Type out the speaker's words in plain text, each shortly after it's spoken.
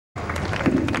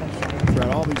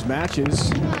these matches.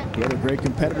 The other great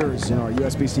competitors in our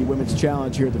USBC Women's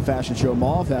Challenge here at the Fashion Show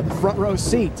Mall have the front row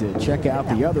seat to check out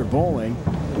the other bowling.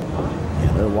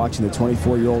 And they're watching the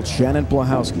 24-year-old Shannon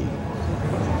Pluhowsky.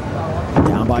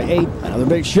 Down by 8. Another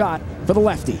big shot for the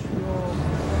lefty.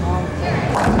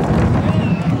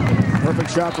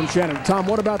 Perfect shot from Shannon. Tom,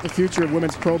 what about the future of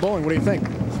women's pro bowling? What do you think?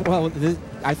 Well,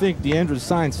 I think Deandra's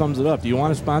sign sums it up. Do you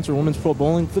want to sponsor women's pro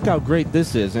bowling? Look how great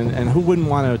this is, and who wouldn't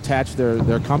want to attach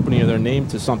their company or their name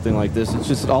to something like this? It's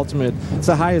just ultimate. It's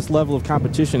the highest level of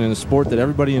competition in a sport that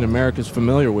everybody in America is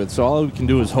familiar with. So all we can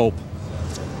do is hope.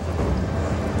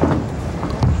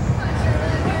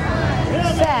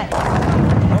 Set.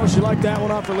 Oh, she liked that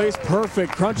one off release.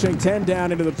 Perfect, crunching 10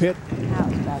 down into the pit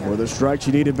for the strike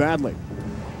she needed badly.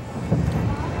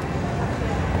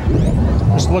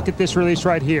 Just look at this release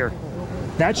right here.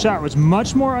 That shot was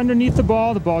much more underneath the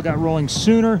ball. The ball got rolling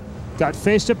sooner, got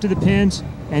faced up to the pins,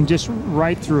 and just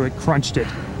right through it, crunched it.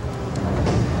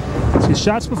 See,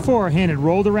 shots beforehand had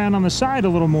rolled around on the side a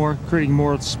little more, creating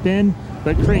more spin,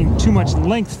 but creating too much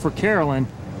length for Carolyn,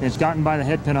 and it's gotten by the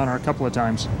head pin on her a couple of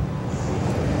times.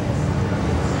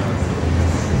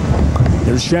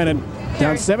 There's Shannon,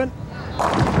 down 7.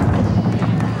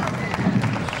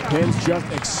 Pins just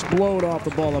explode off the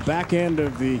ball. The back end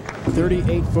of the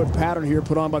 38-foot pattern here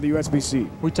put on by the USBC.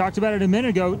 We talked about it a minute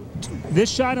ago.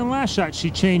 This shot and last shot, she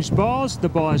changed balls. The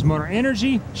ball has motor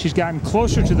energy. She's gotten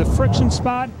closer to the friction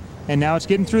spot, and now it's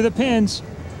getting through the pins.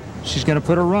 She's going to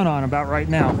put her run on about right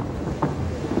now.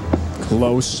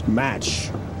 Close match.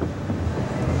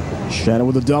 Shannon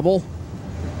with a double.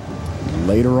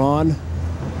 Later on,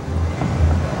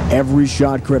 every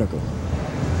shot critical.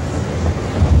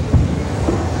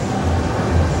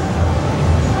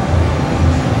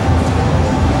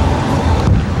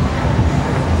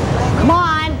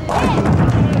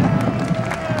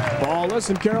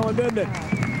 And Carolyn did it.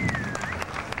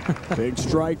 Big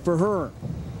strike for her.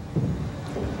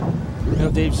 You know,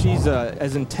 Dave, she's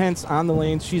as intense on the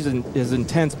lanes. She's as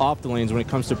intense off the lanes when it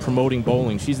comes to promoting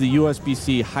bowling. She's the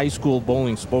USBC high school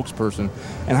bowling spokesperson.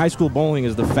 And high school bowling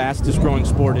is the fastest growing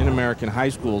sport in American high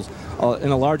schools, in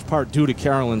a large part due to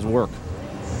Carolyn's work.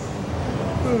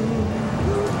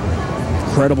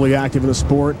 Incredibly active in the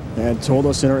sport, and told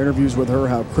us in our interviews with her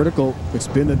how critical it's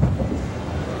been that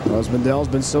husband Dell's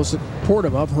been so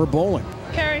supportive of her bowling.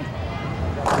 Carrie.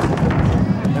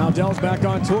 Now Dell's back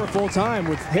on tour full-time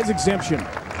with his exemption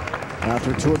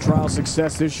after tour trial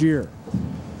success this year.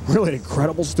 Really an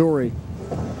incredible story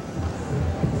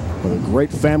with a great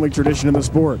family tradition in the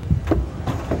sport.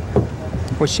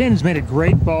 Well, Shannon's made a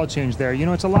great ball change there. You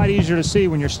know, it's a lot easier to see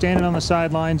when you're standing on the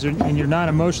sidelines and you're not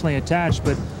emotionally attached,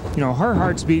 but, you know, her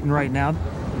heart's beating right now.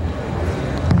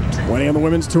 20 on the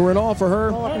women's tour and all for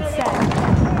her. Roll up and set.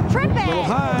 Trip it! Little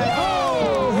high.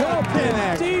 Oh, help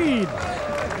indeed.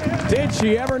 Did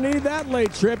she ever need that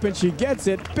late trip? And she gets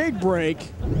it. Big break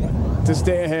to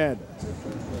stay ahead.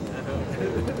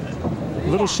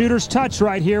 Little shooter's touch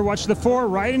right here. Watch the 4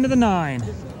 right into the 9.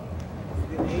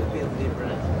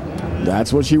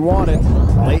 That's what she wanted.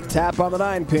 Late tap on the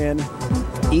 9 pin.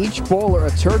 Each bowler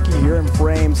a turkey here in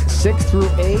frames 6 through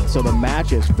 8, so the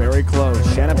match is very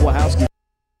close. Shannon Pluhowsky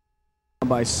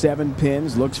by 7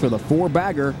 pins, looks for the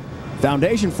 4-bagger.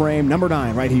 Foundation frame number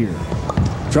 9 right here.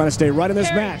 Trying to stay right in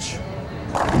this match.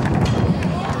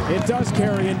 It does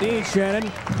carry indeed,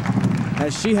 Shannon,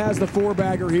 as she has the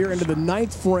 4-bagger here into the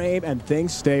 9th frame, and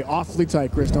things stay awfully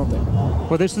tight, Chris, don't they?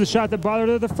 Well, this is the shot that bothered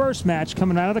her the first match.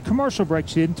 Coming out of the commercial break,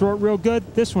 she didn't throw it real good.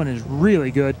 This one is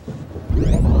really good.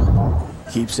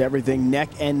 Keeps everything neck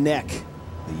and neck.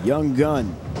 The young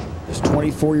gun is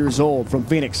 24 years old from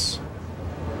Phoenix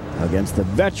against the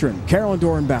veteran Carolyn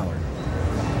Dorin-Ballard.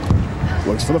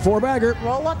 Looks for the 4-bagger.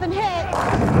 Roll up and hit.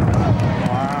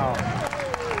 Wow.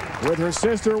 With her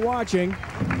sister watching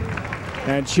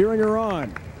and cheering her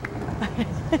on.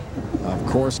 Of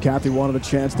course, Kathy wanted a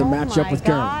chance to match up with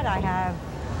Carolyn. Oh my God, I have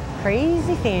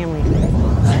crazy family.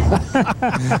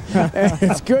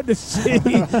 It's good to see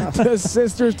the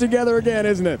sisters together again,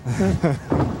 isn't it?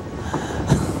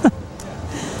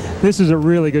 This is a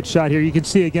really good shot here. You can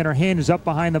see again her hand is up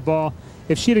behind the ball.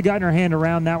 If she'd have gotten her hand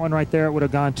around that one right there, it would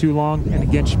have gone too long. And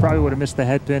again, she probably would have missed the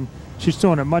head pin. She's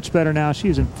throwing it much better now. She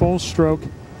is in full stroke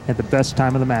at the best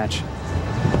time of the match.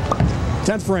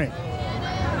 10th frame.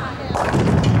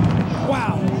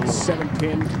 Wow. 7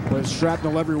 pin with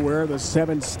shrapnel everywhere. The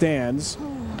 7 stands.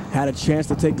 Had a chance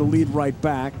to take the lead right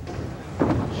back.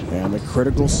 And the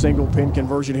critical single pin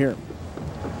conversion here.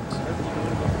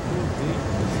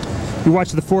 You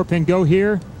watch the 4-pin go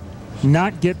here,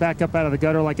 not get back up out of the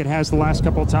gutter like it has the last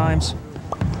couple of times.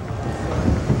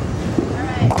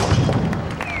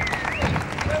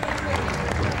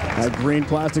 That green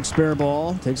plastic spare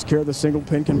ball takes care of the single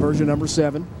pin conversion, number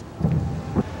 7.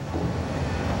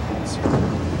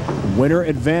 Winner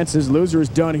advances, loser is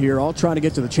done here, all trying to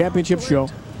get to the championship show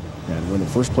and win the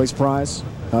first place prize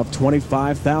of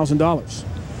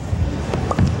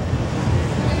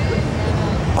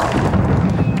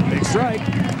 $25,000. Big strike.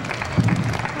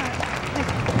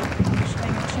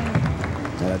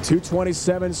 And a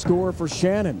 227 score for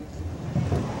Shannon.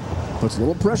 Puts a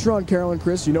little pressure on Carolyn,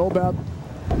 Chris. You know about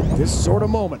this sort of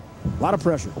moment. A lot of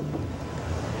pressure.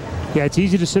 Yeah, it's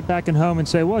easy to sit back at home and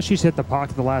say, well, she's hit the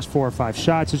pocket the last 4 or 5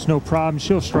 shots. It's no problem.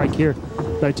 She'll strike here.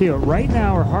 But I tell you, right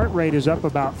now her heart rate is up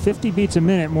about 50 beats a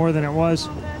minute more than it was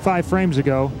 5 frames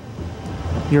ago.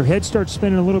 Your head starts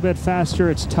spinning a little bit faster.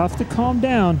 It's tough to calm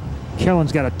down.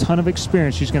 Carolyn's got a ton of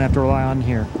experience she's going to have to rely on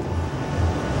here.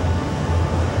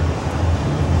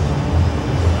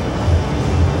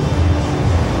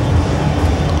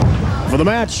 For the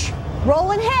match.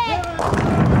 Rolling head.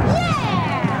 Yeah!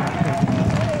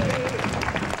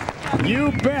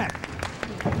 You bet.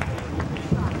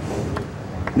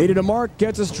 Needed a mark,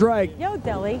 gets a strike. Yo,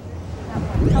 Deli.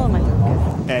 Tell him I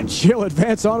did good. And she'll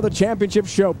advance on to the championship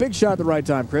show. Big shot at the right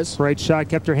time, Chris. Great shot,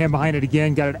 kept her hand behind it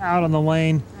again, got it out on the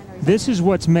lane. This is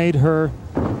what's made her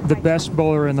the best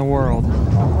bowler in the world.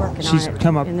 She's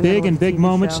come up big in big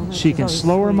moments. She can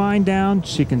slow her mind down,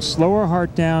 she can slow her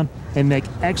heart down, and make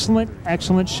excellent,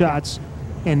 excellent shots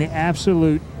in the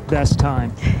absolute best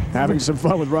time. Having some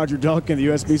fun with Roger Duncan, the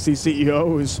USBC CEO,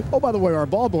 who's, oh, by the way, our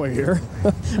ball boy here,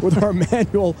 with our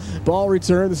manual ball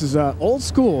return. This is old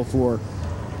school for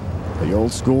the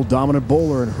old school dominant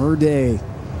bowler in her day.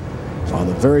 On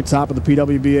the very top of the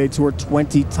PWBA Tour,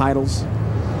 20 titles.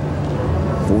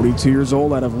 42 years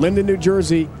old, out of Linden, New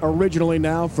Jersey, originally,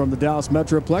 now from the Dallas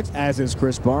Metroplex, as is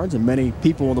Chris Barnes and many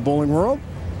people in the bowling world.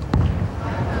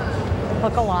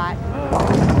 Look a lot.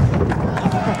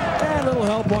 And a little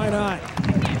help, why not?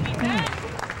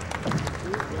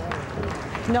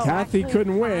 No, Kathy actually,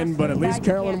 couldn't win, but at least that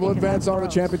you Carolyn can't will because advance I'm on to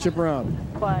the pro. championship round.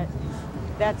 But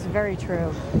that's very true.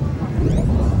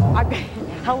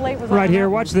 How late was I Right on here, that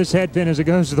watch one? this head pin as it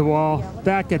goes to the wall.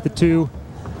 Back at the 2.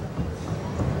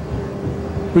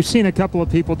 We've seen a couple of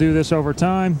people do this over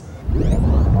time.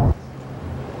 All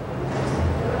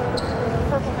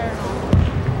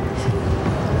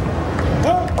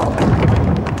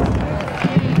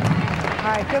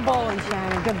right, good bowling,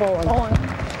 Shannon. Good bowling.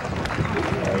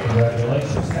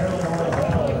 Congratulations, Carolyn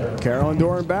Dorin-Ballard. Carolyn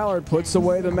Dorin-Ballard puts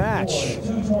away the match.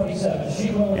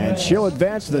 And she'll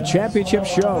advance to the championship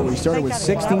show. We started with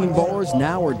 16 bowlers.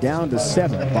 Now we're down to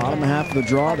 7. Bottom half of the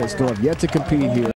draw. They still have yet to compete here.